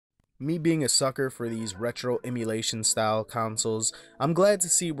Me being a sucker for these retro emulation style consoles, I'm glad to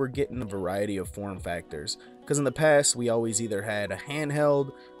see we're getting a variety of form factors, because in the past we always either had a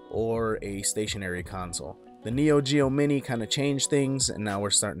handheld or a stationary console. The Neo Geo Mini kind of changed things, and now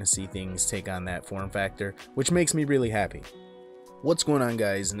we're starting to see things take on that form factor, which makes me really happy. What's going on,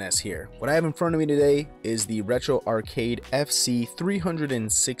 guys? Ness here. What I have in front of me today is the Retro Arcade FC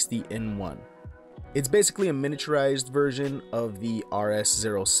 360-in-1. It's basically a miniaturized version of the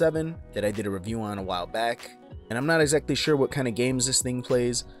RS-07 that I did a review on a while back, and I'm not exactly sure what kind of games this thing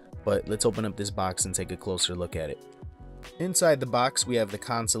plays, but let's open up this box and take a closer look at it. Inside the box we have the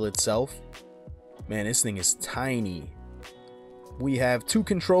console itself. Man, this thing is tiny. We have two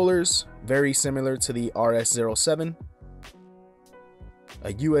controllers, very similar to the RS-07,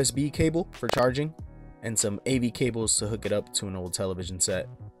 a USB cable for charging, and some AV cables to hook it up to an old television set,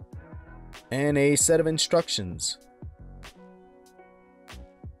 and a set of instructions.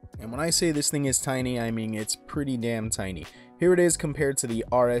 And when I say this thing is tiny, I mean it's pretty damn tiny. Here it is compared to the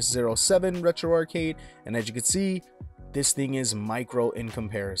RS-07 Retro Arcade, and as you can see, this thing is micro in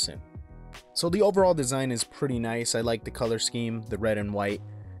comparison. So the overall design is pretty nice. I like the color scheme, the red and white.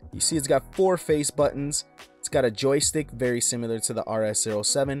 You see it's got 4 face buttons. It's got a joystick very similar to the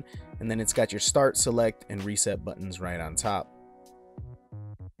RS-07, and then it's got your start, select, and reset buttons right on top.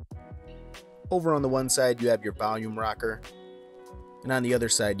 Over on the one side you have your volume rocker, and on the other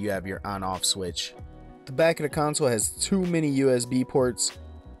side you have your on-off switch. The back of the console has 2 mini USB ports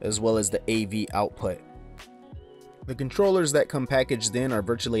as well as the AV output. The controllers that come packaged in are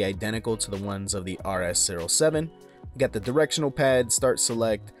virtually identical to the ones of the RS-07. You got the directional pad, start,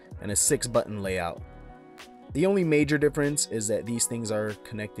 select, and a 6-button layout. The only major difference is that these things are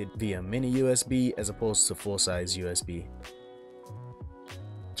connected via mini USB as opposed to full-size USB.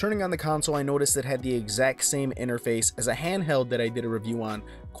 Turning on the console, I noticed it had the exact same interface as a handheld that I did a review on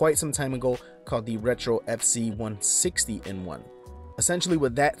quite some time ago called the Retro FC 160-in-1. Essentially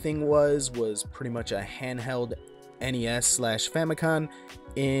what that thing was pretty much a handheld NES/Famicom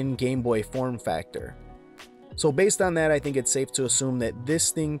in Game Boy form factor. So based on that, I think it's safe to assume that this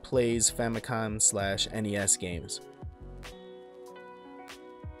thing plays Famicom/NES games.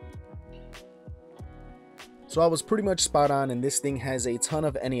 So I was pretty much spot on, and this thing has a ton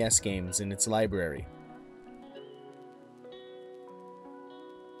of NES games in its library.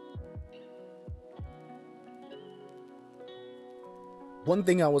 One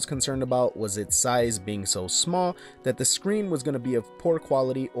thing I was concerned about was its size being so small that the screen was going to be of poor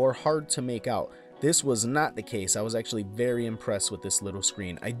quality or hard to make out. This was not the case. I was actually very impressed with this little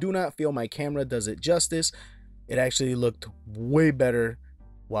screen. I do not feel my camera does it justice. It actually looked way better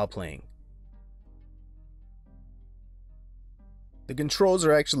while playing. The controls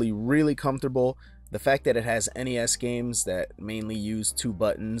are actually really comfortable. The fact that it has NES games that mainly use 2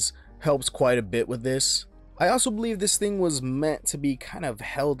 buttons helps quite a bit with this. I also believe this thing was meant to be kind of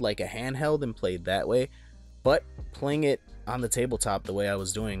held like a handheld and played that way, but playing it on the tabletop the way I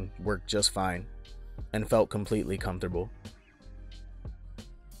was doing worked just fine and felt completely comfortable.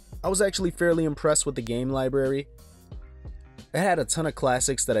 I was actually fairly impressed with the game library. It had a ton of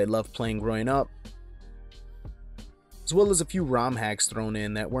classics that I loved playing growing up, as well as a few ROM hacks thrown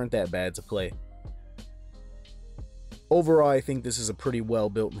in that weren't that bad to play. Overall, I think this is a pretty well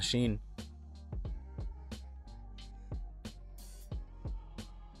built machine.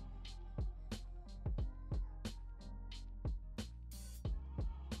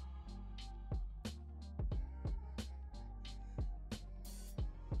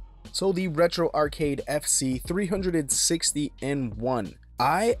 So the Retro Arcade FC 360-in-1.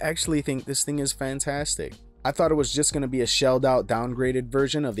 I actually think this thing is fantastic. I thought it was just going to be a shelled out downgraded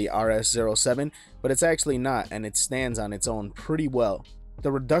version of the RS-07, but it's actually not, and it stands on its own pretty well.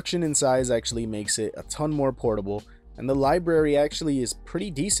 The reduction in size actually makes it a ton more portable, and the library actually is pretty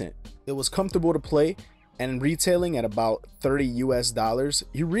decent. It was comfortable to play, and retailing at about $30 US,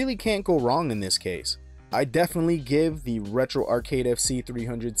 you really can't go wrong in this case. I definitely give the Retro Arcade FC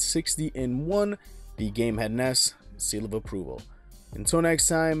 360-in-1 the Gamehead Ness seal of approval. Until next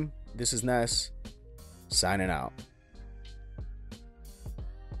time, this is Ness, signing out.